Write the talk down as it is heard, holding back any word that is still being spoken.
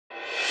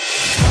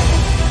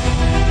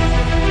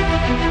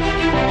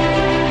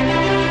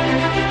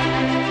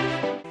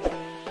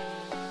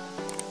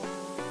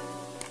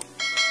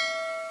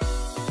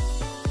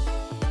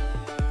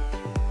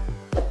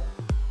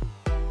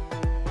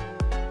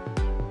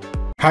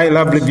Hi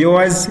lovely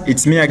viewers,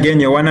 it's me again,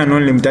 your one and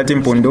only Mutati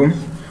Mpundu.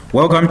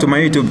 Welcome to my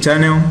YouTube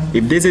channel.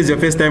 If this is your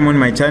first time on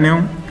my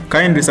channel,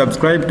 kindly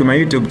subscribe to my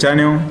YouTube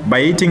channel by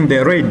hitting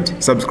the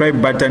red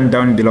subscribe button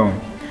down below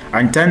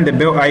and turn the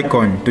bell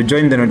icon to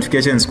join the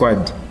notification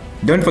squad.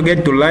 Don't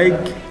forget to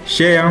like,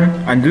 share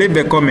and leave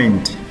a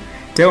comment.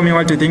 Tell me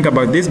what you think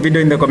about this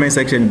video in the comment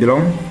section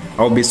below.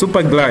 I'll be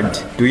super glad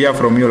to hear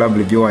from you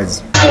lovely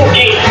viewers.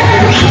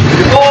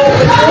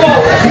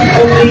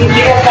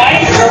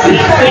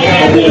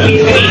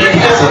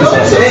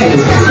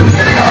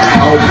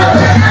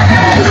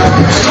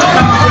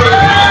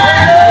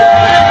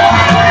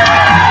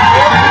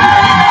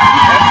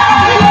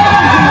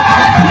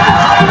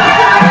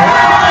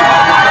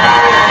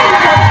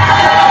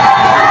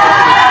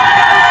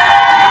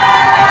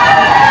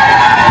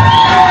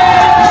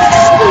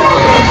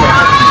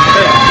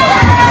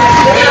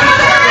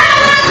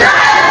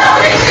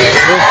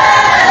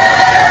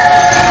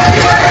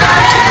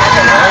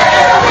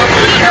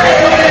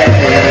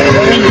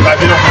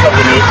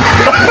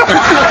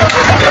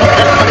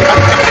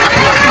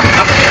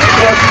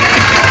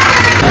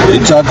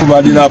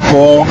 Chakubalira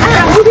po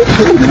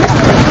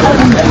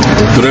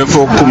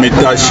turefo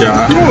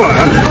kumitasha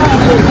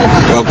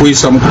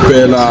wakuisa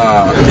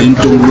mkupela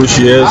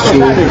intungulushi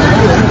Yesu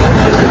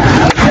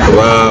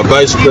wa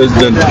Vice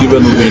President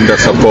given Lubinda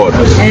support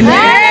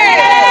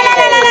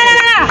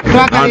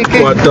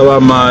natukwata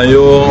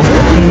bamayo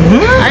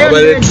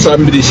abale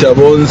tusambirisha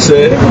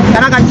bonse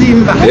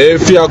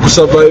efi ya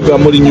kusurvive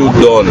muri New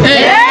Dawn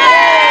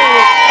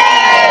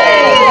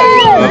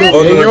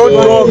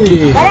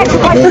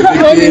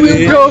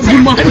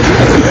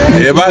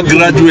Eva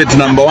graduate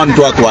number 1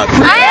 to akwat.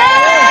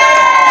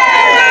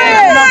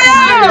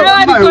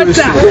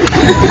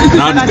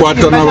 Not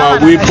kwata na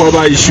wawipo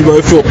ba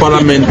ishiba for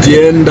parliament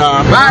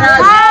yenda.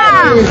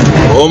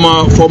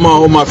 Former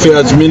Home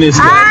Affairs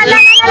Minister.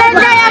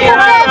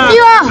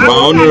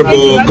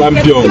 Honorable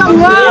Campion.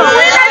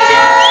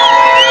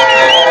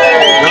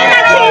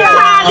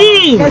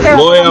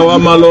 Lawyer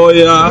Wama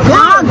lawyer,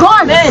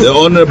 the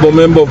Honorable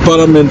Member of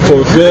Parliament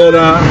for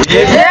Vera.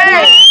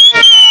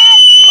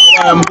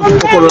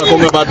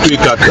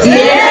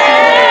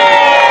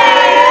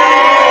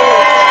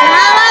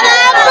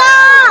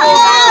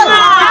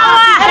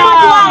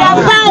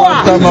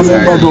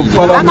 Members of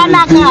Parliament,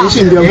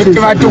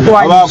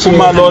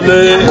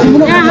 Abakumalole,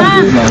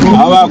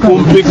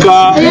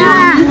 Abakumpika,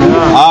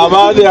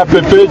 Abade a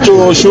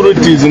perpetual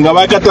sureties in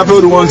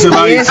Gabakatafu once a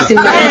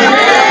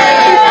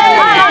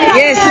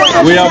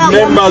we have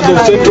members of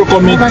Central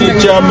Committee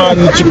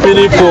Chairman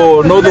Chipini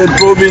for Northern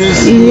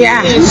Province.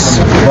 Yes.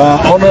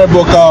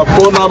 Honorable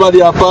Kapona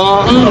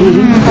Badiapa,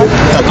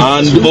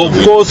 and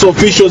of course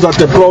officials at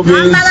the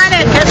province,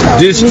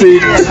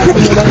 district,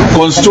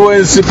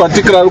 constituency,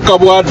 particularly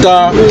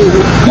Kabwata.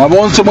 We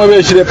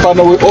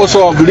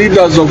also have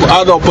leaders of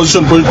other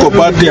opposition political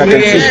parties. I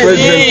can see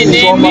President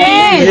Musoma.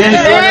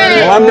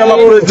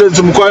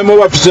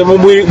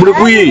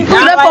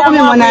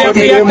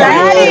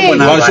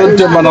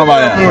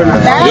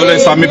 Yole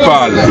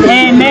Samipal.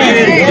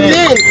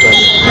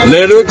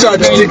 Lero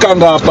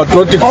chachitikanga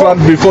patriotic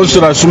front before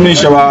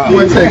surasumisha wa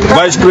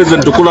Vice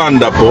President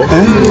Kulanda po.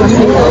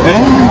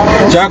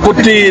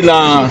 Chakuti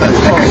na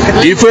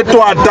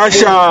ifeto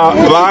atasha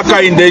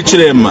waka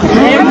indechirema.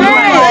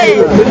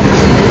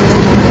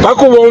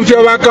 Baku wonfya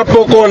waka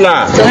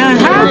pokola.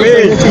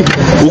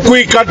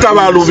 Ukuikata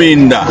wa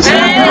Lubinda.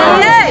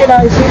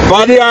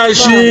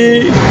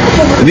 Pariashi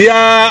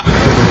dia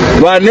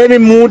waneni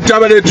muta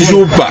bale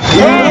tujupa.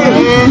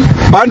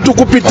 Bantu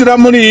kupitira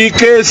muri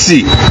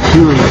kesi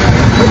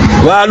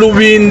wa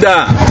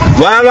Lubinda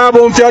wala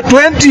bonfya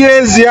 20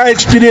 years ya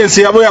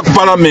experience yabo ya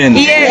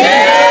parliament.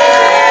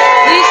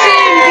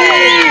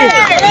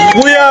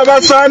 Kuya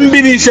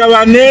basambirisha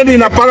baneni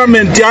na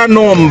parliament ya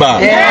nomba.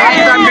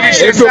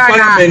 Eto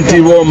parliament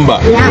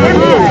ibomba.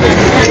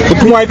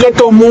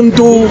 Kutumwaikato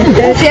muntu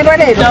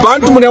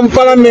bantu muri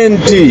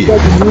parliament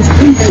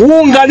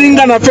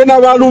ungalinga na fena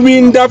wa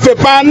Lubinda fe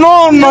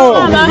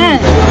panono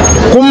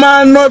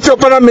kumano fe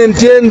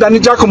parliament yenda ni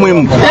chako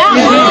mwimbu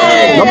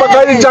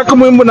napakali chako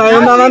mwimbu na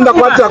yenda nanda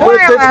kwata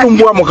kwete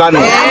tumbua mukano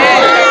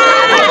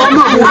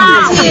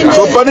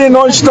so pani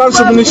no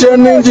instance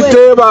munisheni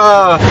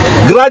njiteba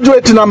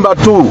graduate number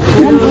 2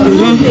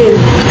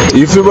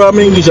 if you were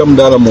mingi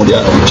chamdara moja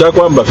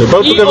chako amba fe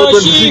pato kwa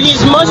 26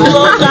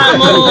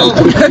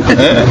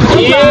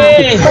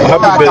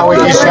 happy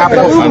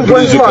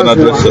birthday you can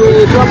address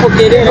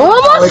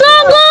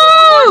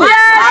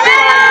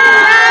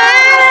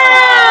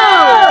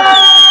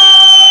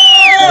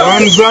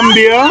One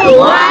Zambia,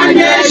 one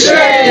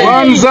nation.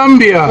 One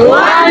Zambia,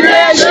 one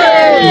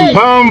nation.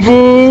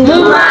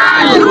 Mpundu,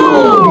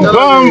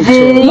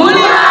 Mpundu,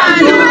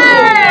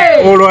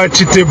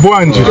 Olwachite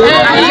bwanje.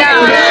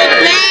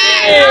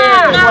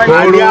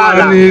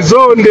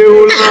 Olwanizonde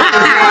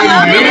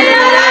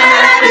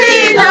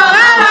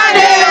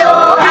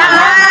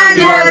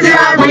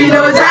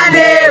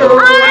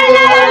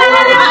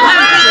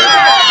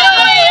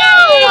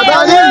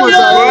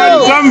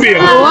Zambia,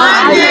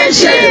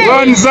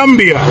 One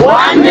Zambia.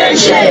 One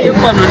nation.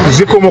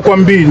 Zikomo kwa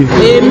mbili.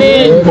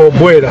 Amen.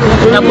 Obwera.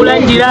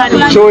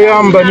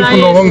 Choyamba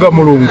nifunohonga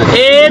mulungu.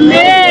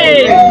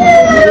 Amen.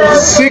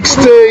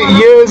 60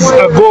 years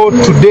ago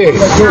today,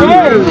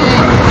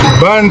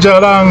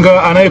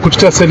 Banjalanga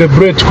anayekuchita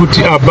celebrate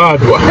kuti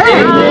abadwa.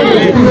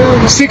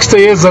 60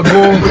 years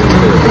ago,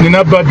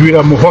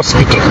 ninabadwira mu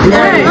hospital.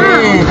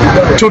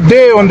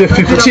 Today on the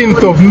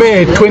 15th of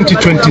May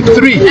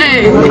 2023,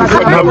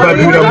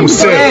 nabadwira mu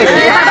cell.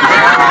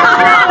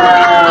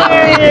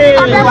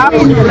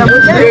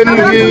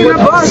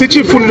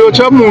 Sichifuniro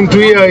cha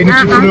muntu iya ni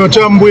chifuniro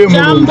cha mbuye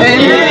mulungu.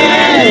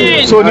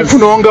 So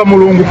nifunonga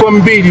mulungu kwa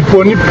mbili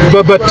po ni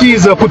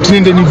babatiza kuti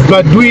ninde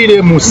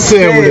nibadwire mu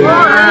cell.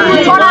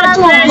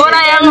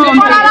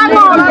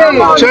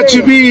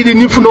 Chachibiri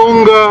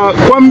nifunonga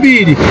kwa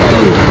mbili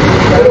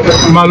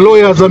ma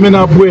lawyers amena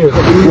abwera.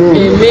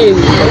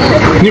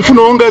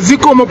 Nifunonga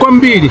zikomo kwa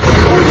mbili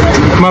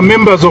ma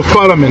members of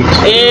parliament.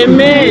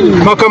 Amen.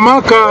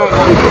 Makamaka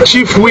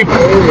chief whip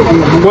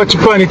wa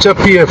chipani cha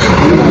PF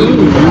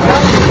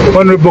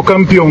Honorable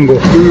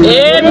Kampiongo.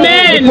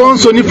 Amen.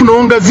 Konso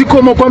nifunonga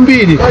zikomo kwa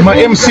mbili ma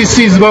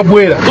MCCs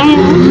babwera.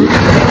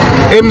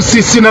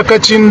 MCC na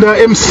Kachinda,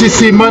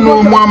 MCC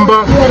Manu Mwamba,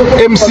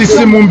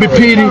 MCC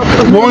Mumbipiri,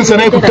 wonse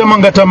naye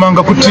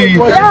kutamanga kuti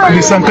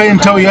lisankaye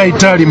ntao ya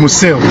Itali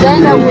museo.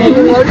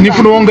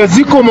 Nifunonga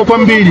zikomo kwa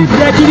mbili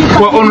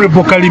kwa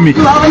Honorable Kalimi.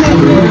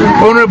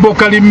 Honorable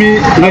Kalimi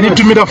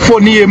anitumira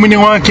phone ye mwine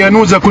wake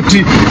anuza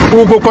kuti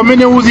uko kwa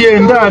mene uzi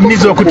enda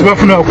nizo kuti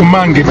bafuna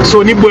kumange.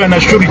 So nibwe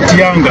na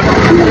surety yanga.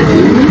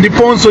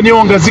 Ndiponso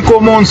nionga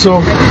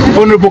zikomonso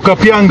Honorable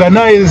Kapyanga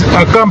naye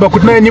akamba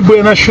kuti naye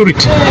nibwe na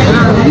surety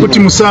kuti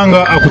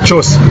musanga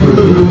akuchosa.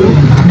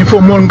 Nifo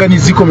mwongani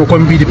zikomo kwa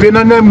mbili.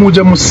 Pena naye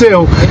muja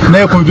museo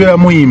naye kumvira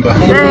muimba.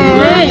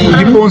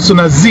 Ndiponso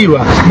na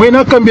ziwa. Mwena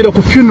akambira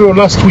ku funeral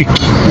last week.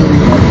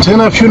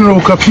 Tena funeral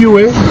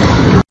ukafiwe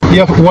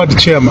ya ward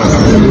chairman.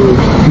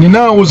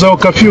 Ninauza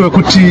ukafiwe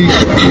kuti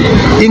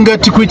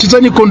ingati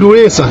kuichitani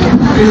kondolesa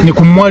ni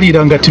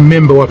kumwalira ngati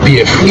member wa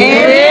PF.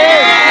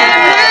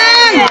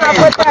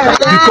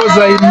 Because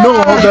I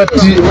know that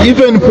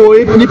even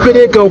for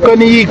nipeleka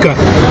ukaniika,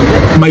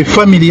 my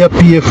family ya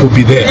PF will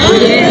be there.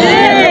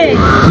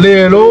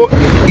 Lelo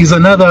is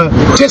another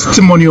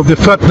testimony of the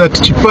fact that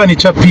Chipani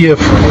cha PF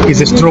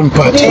is a strong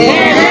party.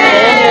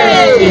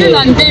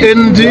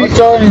 And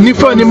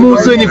nifani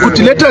muze ni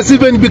kuti let us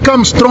even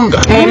become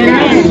stronger.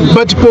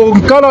 But po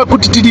nkala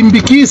kuti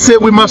tilimbikise,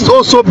 we must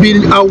also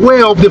be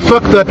aware of the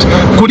fact that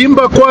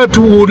kulimba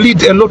kwatu will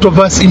lead a lot of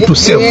us into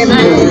self.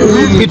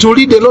 It will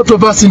lead a lot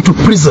of us into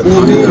prison.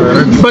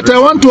 But I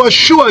want to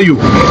assure you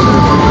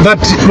that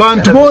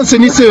bantu bonse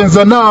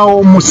nisenza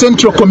now mu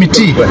central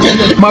committee,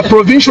 my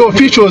provincial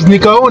officials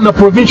nikaona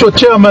provincial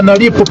chairman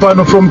alipo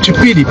pano from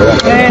Chipiri,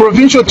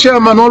 provincial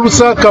chairman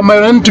Olusaka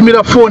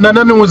mayanitumira phone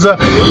ananuza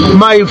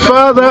my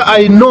father,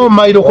 I know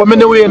my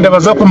dokumene wenda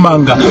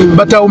bazakumanga,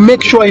 but I'll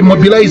make sure I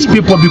mobilize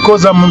people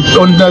because I'm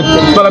on the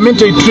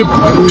parliamentary trip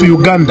to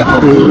Uganda.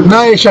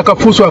 Nae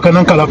shakafusu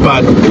akanankala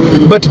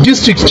pano, but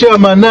district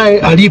chairman nae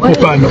alipo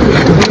pano.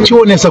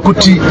 Chionesa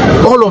kuti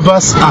all of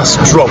us are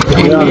strong.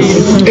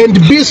 And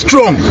be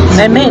strong.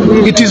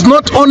 Amen. It is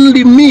not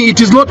only me, it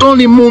is not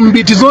only Mumbi,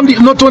 it is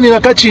not only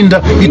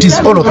Nakachinda, it is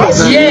all of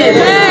us.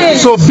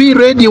 Yes. So be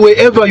ready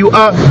wherever you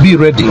are, be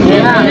ready.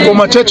 Kwa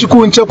machachi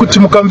kuuncha kuti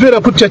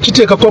mukamvera kuti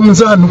chachiteka kwa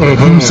mzanu,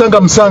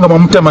 msanga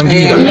mamuta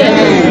mangira.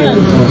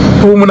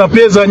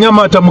 Munapeza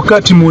nyama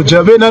atamukati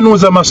muja, vena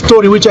nuza ma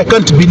story which I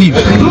can't believe.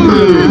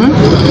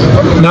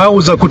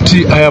 Nauza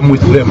kuti I am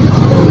with them.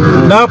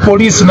 Now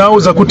police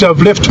nauza kuti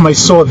I've left my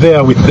soul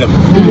there with them.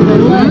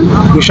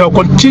 We shall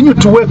continue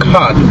to work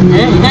hard.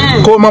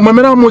 Kwa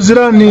mamamena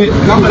muzirani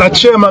a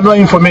chairman no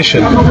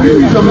information.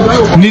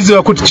 Nizi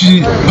wa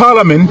kuti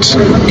parliament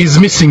is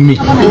missing me.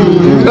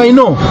 I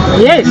know.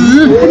 Yes.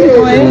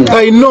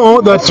 I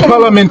know that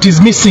parliament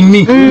is missing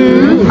me.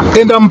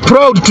 And I'm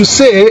proud to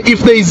say if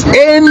there is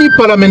any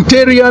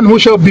parliamentarian who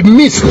shall be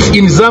missed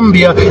in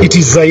Zambia, it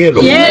is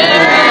Zayelo.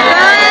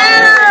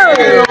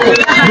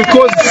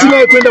 Because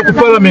sina kwenda ku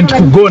parliament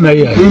kugona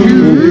ya.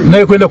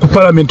 Na kwenda ku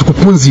parliament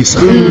kupunzisa.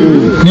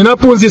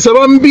 Ninapunzisa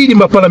bambili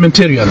ma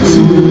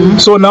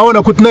parliamentarians. So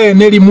naona kuti naye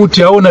Nelly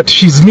Muti aona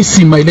she's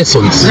missing my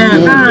lessons.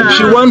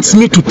 She wants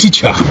me to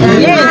teach her.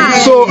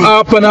 So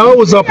hapa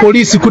nauza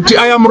polisi kuti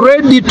I am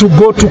ready to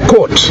go to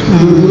court.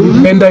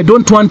 And I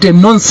don't want a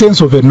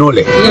nonsense of a nole.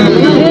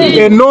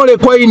 A nole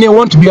kwa ine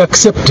won't be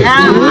accepted.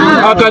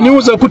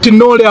 Akaniuza kuti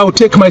nole I'll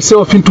take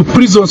myself into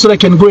prison so I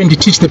can go and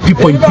teach the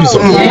people in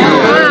prison.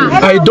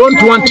 I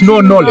don't want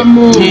no knowledge.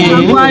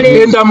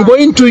 And I'm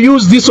going to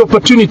use this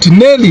opportunity.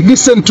 Nelly,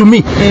 listen to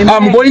me.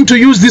 I'm going to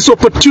use this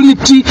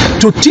opportunity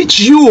to teach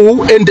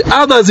you and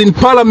others in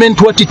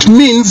parliament what it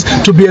means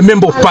to be a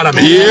member of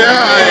parliament.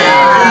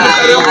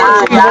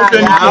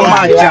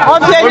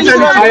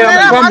 I am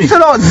coming.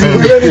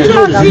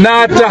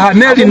 Nataha,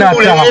 Nelly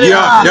Nataha.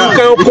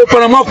 Ukayokopa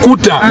na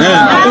mwakuta.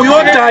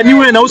 Uyota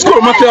niwe na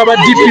usikoro mafe wa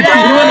DPP.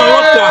 Niwe na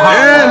uyota.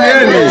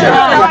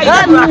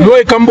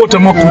 Niwe kambota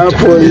mwakuta.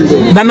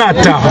 Nana.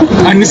 tata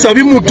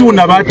anisabi mutu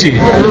nabati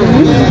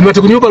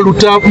nibate kunyoba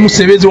luta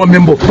musebezi wa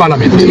member of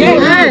parliament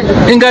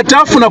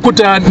ingatafuna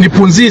kuta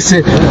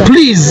nipunzise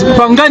please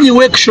panganyi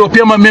workshop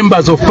ya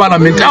members of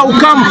parliament I'll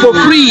come for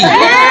free.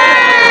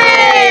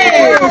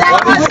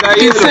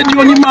 Instead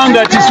you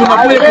manga tisuna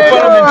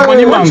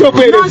parliament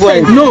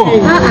no.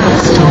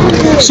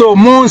 So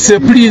Monse,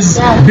 please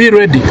be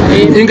ready.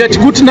 Ingati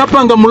kuti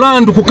napanga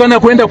mulandu kukana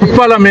kwenda ku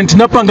parliament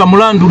napanga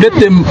mulandu, let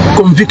them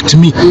convict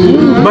me.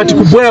 But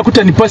kubwera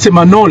kuta nipase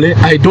manole,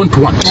 I don't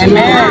want.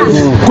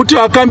 Kuti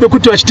akambe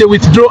kuti wachite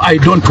withdraw, I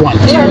don't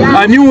want.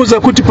 Aniuza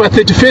kuti pa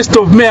 31st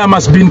of May I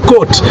must be in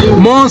court.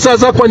 Monse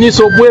za kwa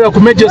niso bwera ku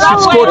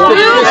Magistrates Court.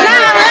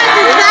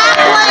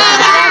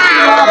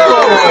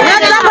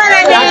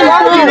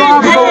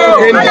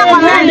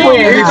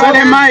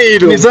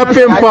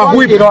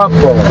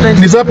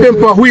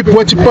 Nizapempa whip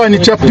wachipani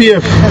cha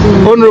PF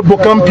Honorable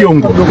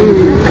Kampyongo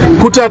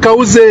kuta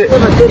akauze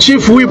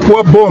chief whip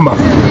wa Boma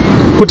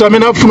kuta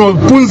amenafuno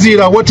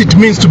punzira what it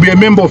means to be a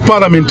member of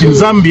parliament in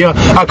Zambia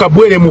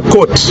akabwele mu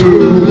court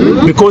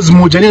because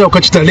mujanina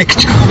ukachita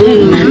lecture.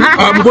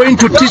 I'm going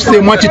to teach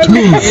them what it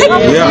means.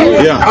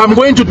 I'm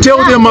going to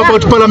tell them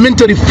about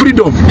parliamentary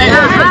freedom.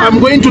 I'm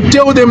going to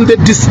tell them the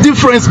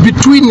difference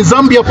between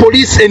Zambia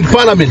police and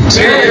parliament.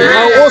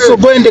 I'll also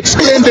go and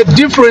explain the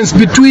difference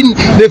between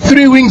the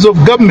three wings of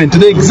government,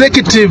 the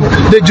executive,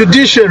 the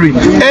judiciary,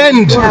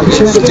 and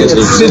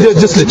the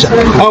legislature.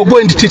 I'll go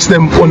and teach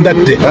them on that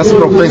day. That's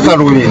Professor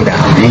Lubinda.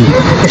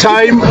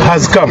 Time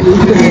has come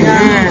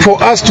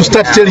for us to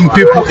start telling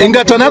people,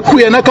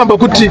 Ingatanakuya nakamba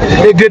kuti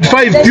a grade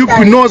 5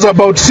 pupil knows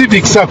about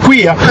civics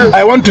akuya.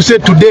 I want to say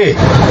today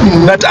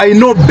that I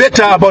know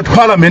better about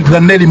parliament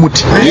than Nelly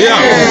Muti.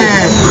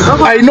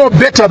 I know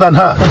better than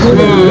her.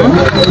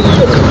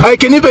 I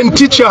can even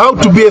teach her how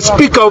to be a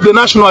speaker of the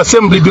National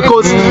Assembly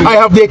because I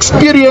have the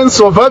experience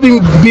of having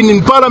been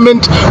in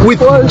parliament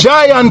with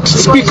giant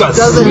speakers.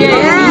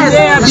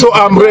 So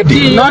I'm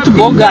ready.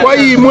 Kwa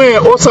imwe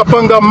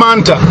osapanga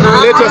manta,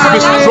 let us be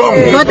strong.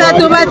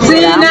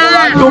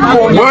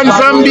 One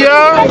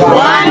Zambia,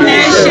 one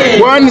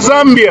nation. One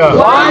Zambia,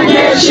 one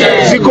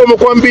nation. Ziko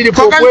mkwambili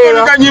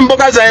pokwela.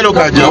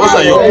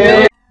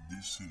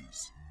 This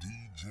is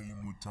DJ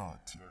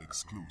Mutati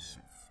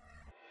exclusive.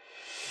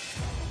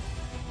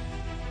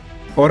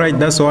 Alright,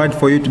 that's all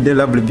for you today,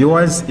 lovely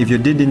viewers. If you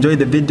did enjoy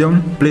the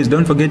video, please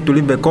don't forget to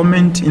leave a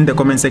comment in the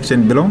comment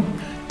section below.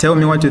 Tell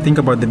me what you think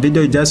about the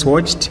video you just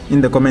watched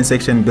in the comment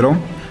section below.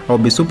 I'll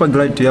be super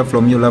glad to hear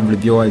from you, lovely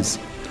viewers.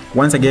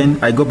 Once again,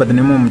 I go by the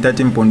name of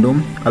Mutati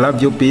Mpundu. I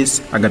love you,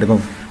 peace, I gotta go.